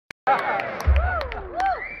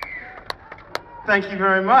Thank you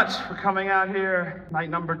very much for coming out here. Night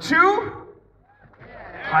number 2,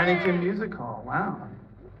 Heineken Music Hall. Wow,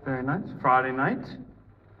 very nice. Friday night.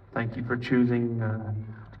 Thank you for choosing to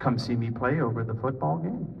come see me play over the football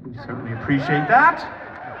game. We certainly appreciate that.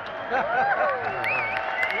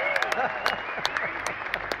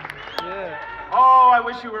 Oh, I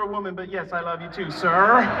wish you were a woman, but yes, I love you too,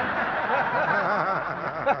 sir.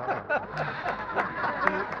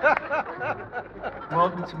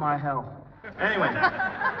 Welcome to my hell. Anyway,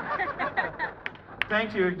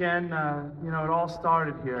 thank you again. You know, it all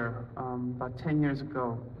started here about 10 years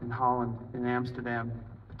ago in Holland, in Amsterdam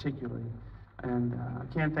particularly. And I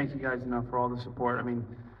can't thank you guys enough for all the support. I mean,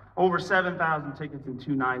 over 7,000 tickets in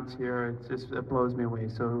 2 nights here. It blows me away.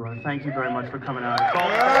 So thank you very much for coming out. It's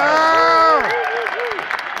all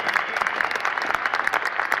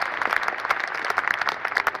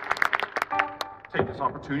take this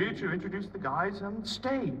opportunity to introduce the guys on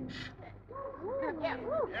stage.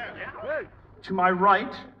 To my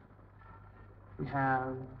right, we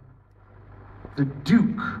have the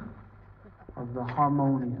Duke of the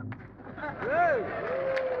Harmonium.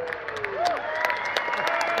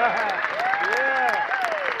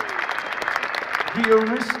 The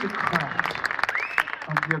aristocrat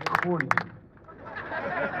of the accordion.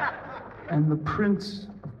 And the Prince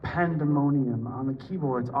of Pandemonium on the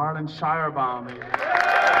keyboards, Arlen Shirebaum.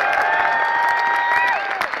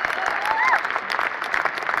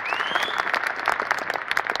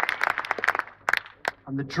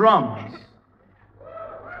 On the drums,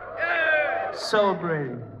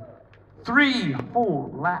 celebrating 3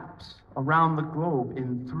 whole laps around the globe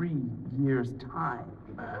in 3 years' time.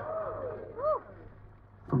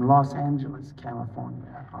 From Los Angeles,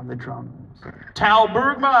 California, on the drums, Tal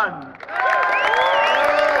Bergman.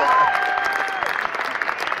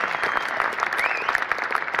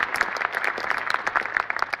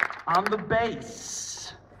 On the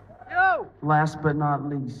bass, last but not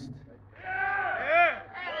least,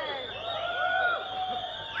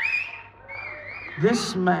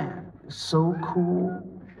 this man is so cool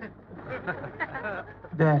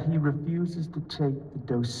that he refuses to take the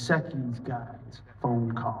Dos Equis guys'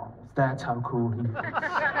 phone calls. That's how cool he is.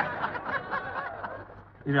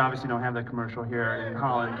 You obviously don't have that commercial here in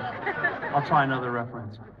Holland. I'll try another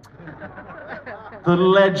reference. The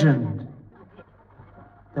legend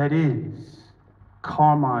that is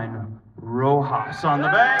Carmine Rojas on the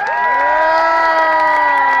bass.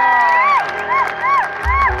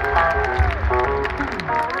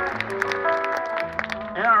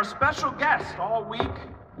 And our special guest all week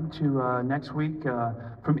into next week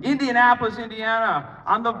from Indianapolis, Indiana,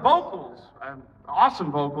 on the vocals,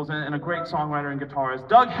 awesome vocals, and a great songwriter and guitarist,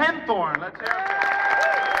 Doug Henthorn. Let's hear it.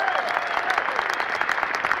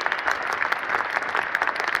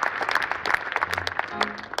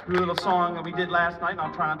 Do a little song that we did last night, and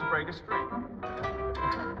I'll try not to break a string.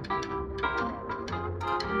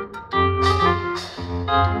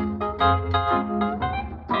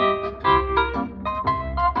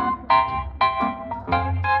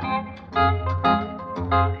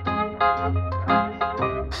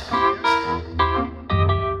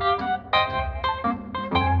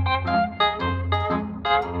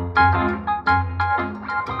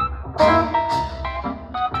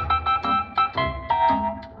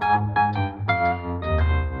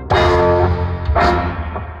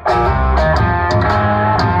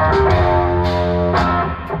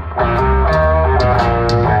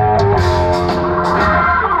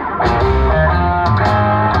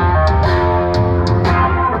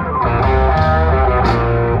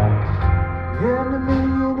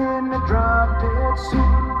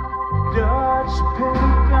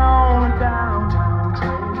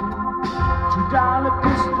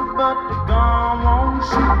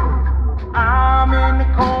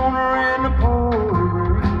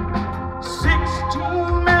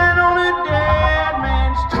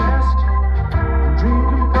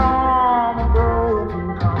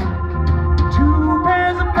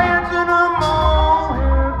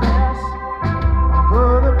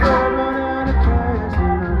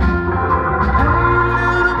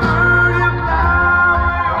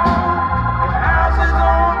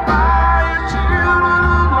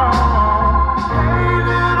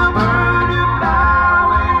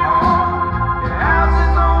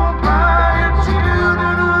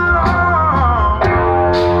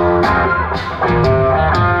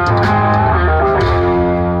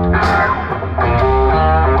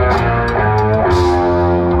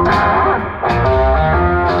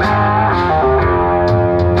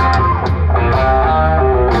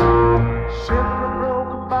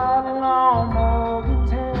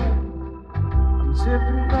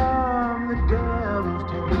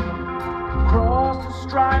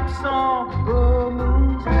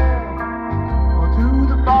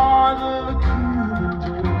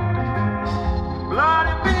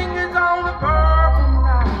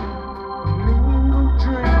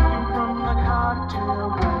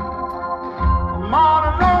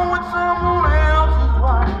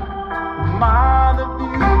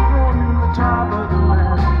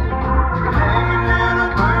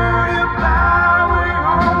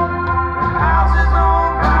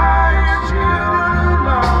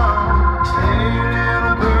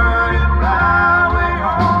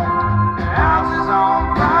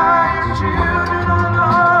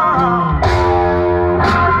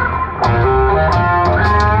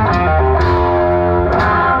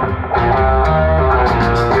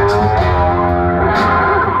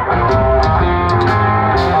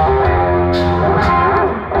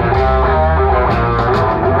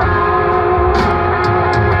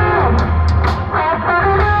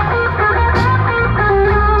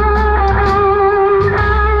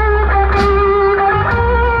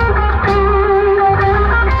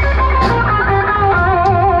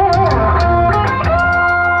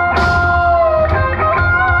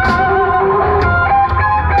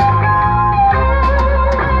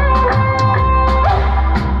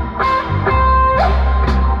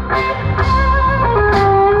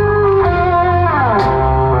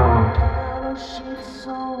 so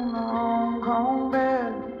long gone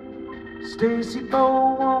bad. Stacy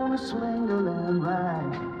Bow on the swingle and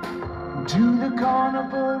ride to the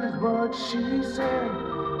carnival is what she said.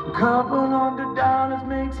 A couple $100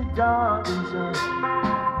 makes it dark inside,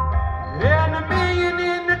 and $1 million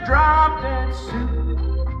in the drop dead suit.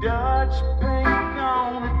 Dutch paint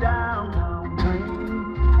on a downtown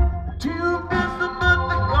train. 2 pistols but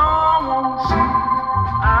the gun won't shoot.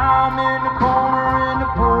 I'm in the corner in the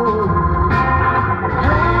pole.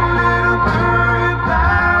 Hey little girl, if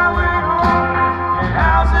I went home, your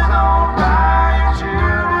house is on fire, your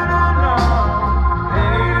children alone.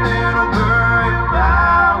 Hey little girl, if I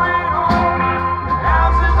went home, your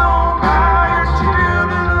house is on fire, your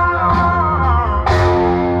children alone.